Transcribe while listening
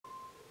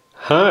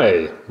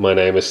Hi, my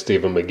name is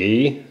Stephen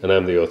McGee and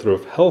I'm the author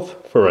of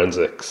Health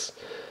Forensics.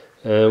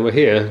 And we're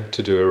here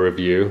to do a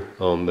review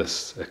on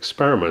this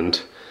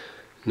experiment.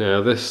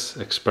 Now this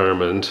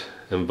experiment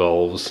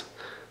involves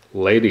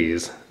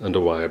ladies'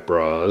 underwire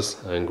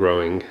bras and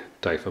growing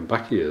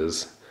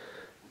Dieffenbachias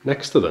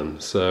next to them.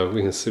 So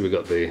we can see we've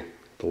got the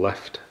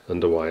left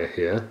underwire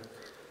here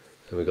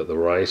and we've got the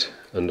right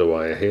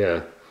underwire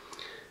here,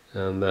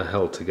 and they're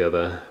held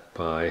together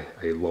by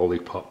a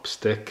lollipop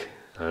stick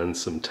and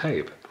some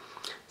tape.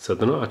 So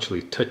they're not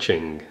actually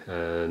touching,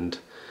 and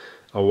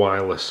a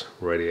wireless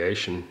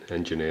radiation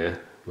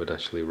engineer would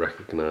actually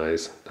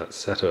recognize that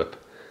setup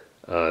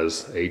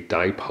as a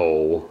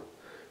dipole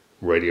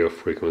radio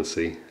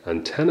frequency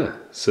antenna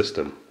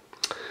system.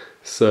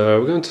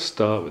 So we're going to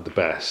start with the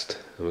best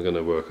and we're going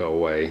to work our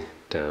way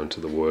down to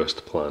the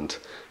worst plant.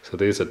 So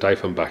these are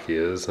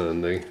Dieffenbachias,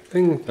 and the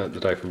thing that the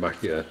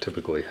Dieffenbachia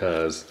typically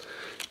has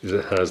is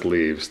it has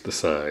leaves the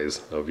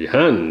size of your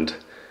hand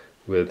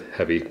with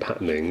heavy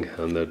patterning,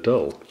 and they're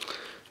dull.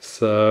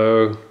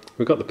 So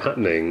we've got the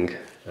patterning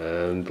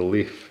and the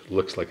leaf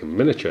looks like a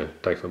miniature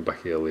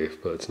Dieffenbachia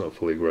leaf, but it's not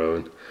fully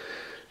grown.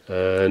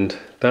 And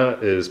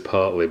that is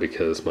partly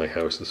because my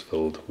house is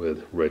filled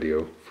with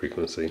radio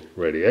frequency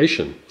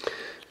radiation,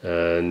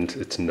 and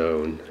it's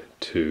known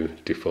to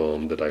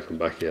deform the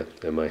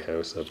Dieffenbachia. In my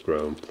house I've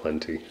grown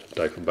plenty of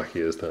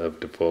Dieffenbachias that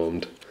have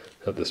deformed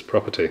at this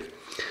property.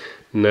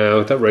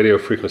 Now that radio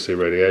frequency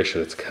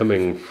radiation, it's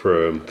coming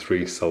from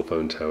 3 cell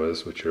phone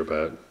towers which are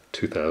about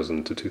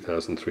 2,000 to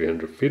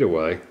 2,300 feet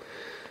away,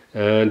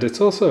 and it's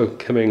also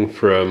coming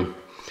from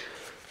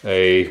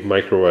a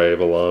microwave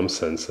alarm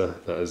sensor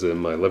that is in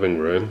my living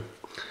room,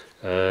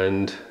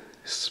 and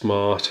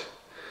smart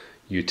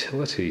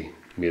utility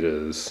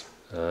meters,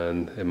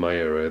 and in my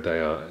area they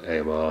are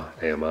AMR,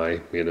 AMI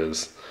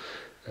meters,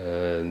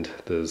 and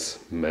there's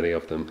many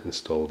of them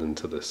installed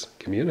into this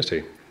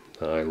community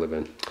that I live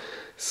in.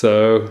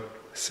 So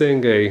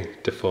seeing a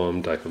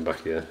deformed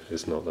Dieffenbachia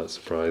is not that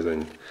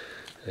surprising.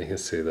 You can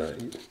see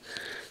that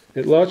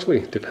it largely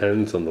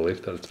depends on the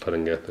leaf that it's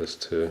putting up as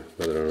to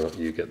whether or not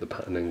you get the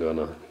patterning or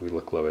not. We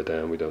look lower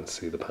down, we don't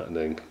see the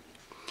patterning.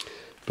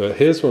 But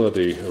here's one of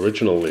the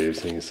original leaves,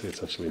 and you can see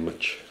it's actually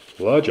much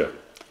larger.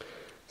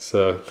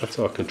 So that's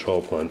our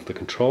control plant. The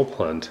control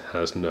plant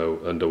has no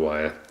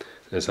underwire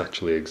and is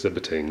actually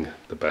exhibiting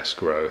the best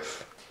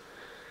growth.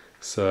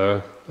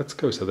 So let's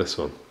go to this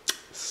one.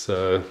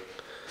 So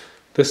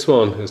this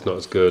one is not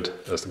as good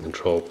as the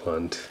control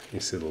plant. You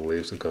see the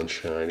leaves have gone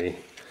shiny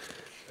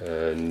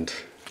and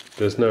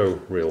there's no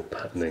real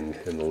patterning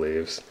in the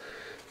leaves.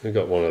 We've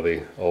got one of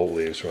the old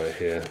leaves right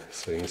here,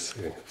 so you can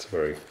see it's a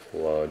very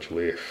large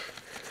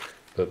leaf,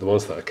 but the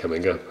ones that are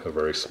coming up are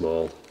very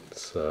small.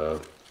 So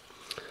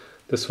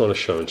this one is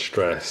showing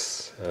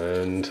stress,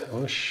 and I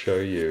want to show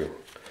you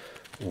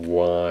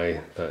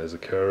why that is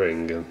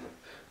occurring. And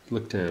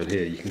look down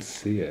here, you can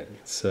see it.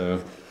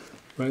 So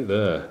right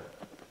there,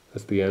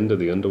 that's the end of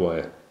the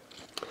underwire.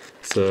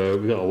 So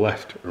we've got a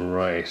left and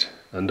right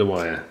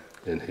underwire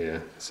in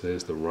here. So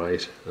here's the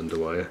right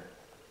underwire.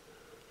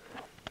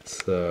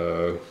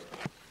 So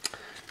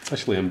it's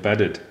actually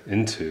embedded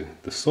into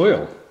the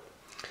soil.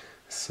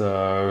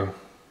 So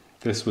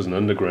this was an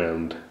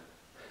underground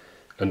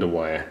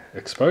underwire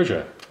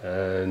exposure,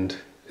 and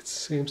it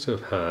seems to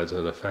have had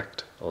an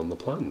effect on the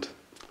plant.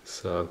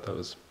 So that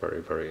was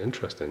very, very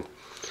interesting.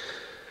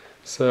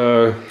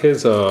 So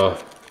here's our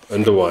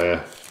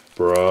underwire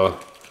bra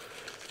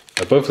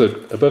above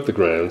the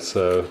ground.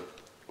 So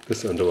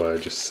this underwire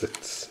just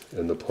sits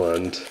in the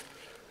plant,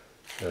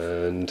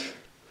 and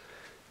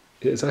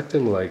it is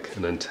acting like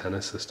an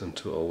antenna system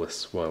to all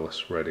this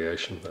wireless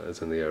radiation that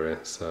is in the area.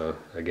 So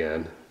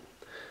again,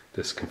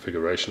 this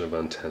configuration of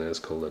antenna is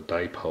called a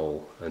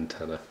dipole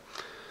antenna.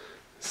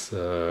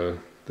 So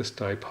this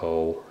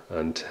dipole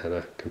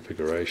antenna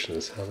configuration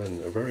is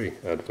having a very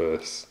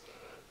adverse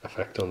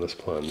effect on this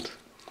plant,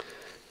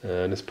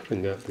 and it's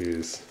putting out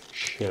these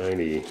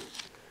shiny,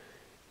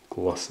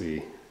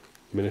 glossy,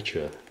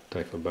 miniature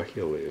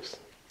Dieffenbachia leaves.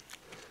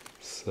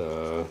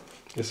 So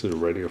this is a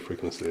radio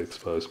frequency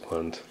exposed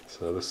plant.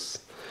 So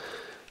this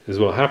is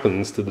what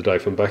happens to the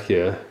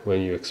Dieffenbachia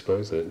when you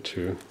expose it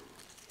to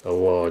a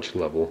large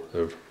level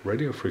of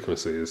radio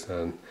frequencies,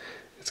 and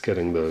it's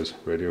getting those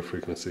radio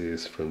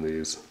frequencies from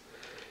these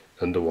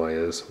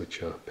underwires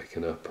which are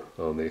picking up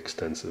on the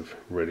extensive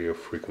radio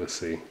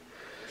frequency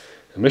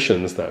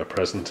emissions that are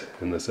present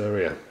in this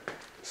area.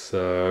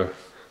 So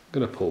I'm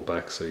going to pull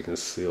back so you can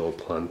see all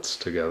plants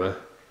together.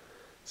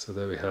 So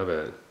there we have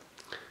it.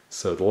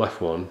 So the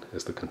left one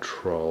is the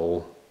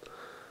control,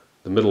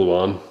 the middle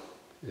one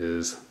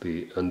is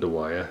the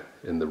underwire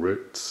in the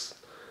roots,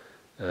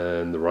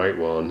 and the right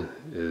one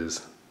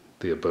is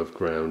the above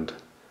ground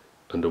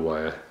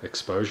underwire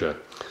exposure.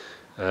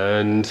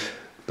 And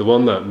the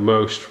one that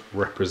most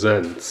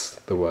represents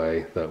the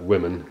way that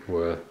women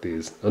wear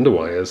these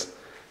underwires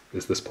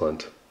is this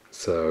plant.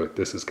 So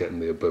this is getting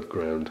the above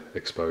ground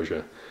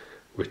exposure,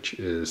 which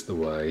is the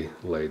way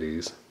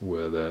ladies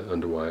wear their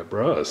underwire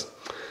bras.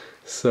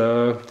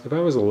 So if I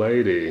was a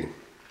lady,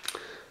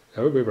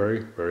 I would be very,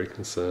 very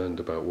concerned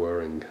about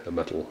wearing a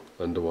metal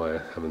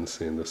underwire, having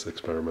seen this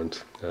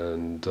experiment.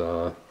 And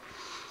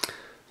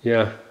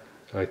yeah,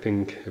 I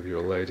think if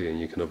you're a lady and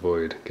you can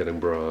avoid getting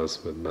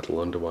bras with metal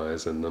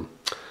underwires in them,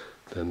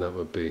 then that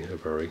would be a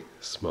very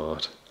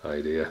smart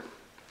idea.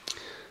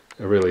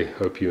 I really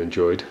hope you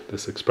enjoyed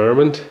this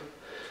experiment,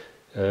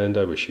 and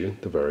I wish you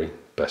the very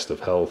best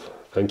of health.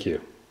 Thank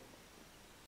you.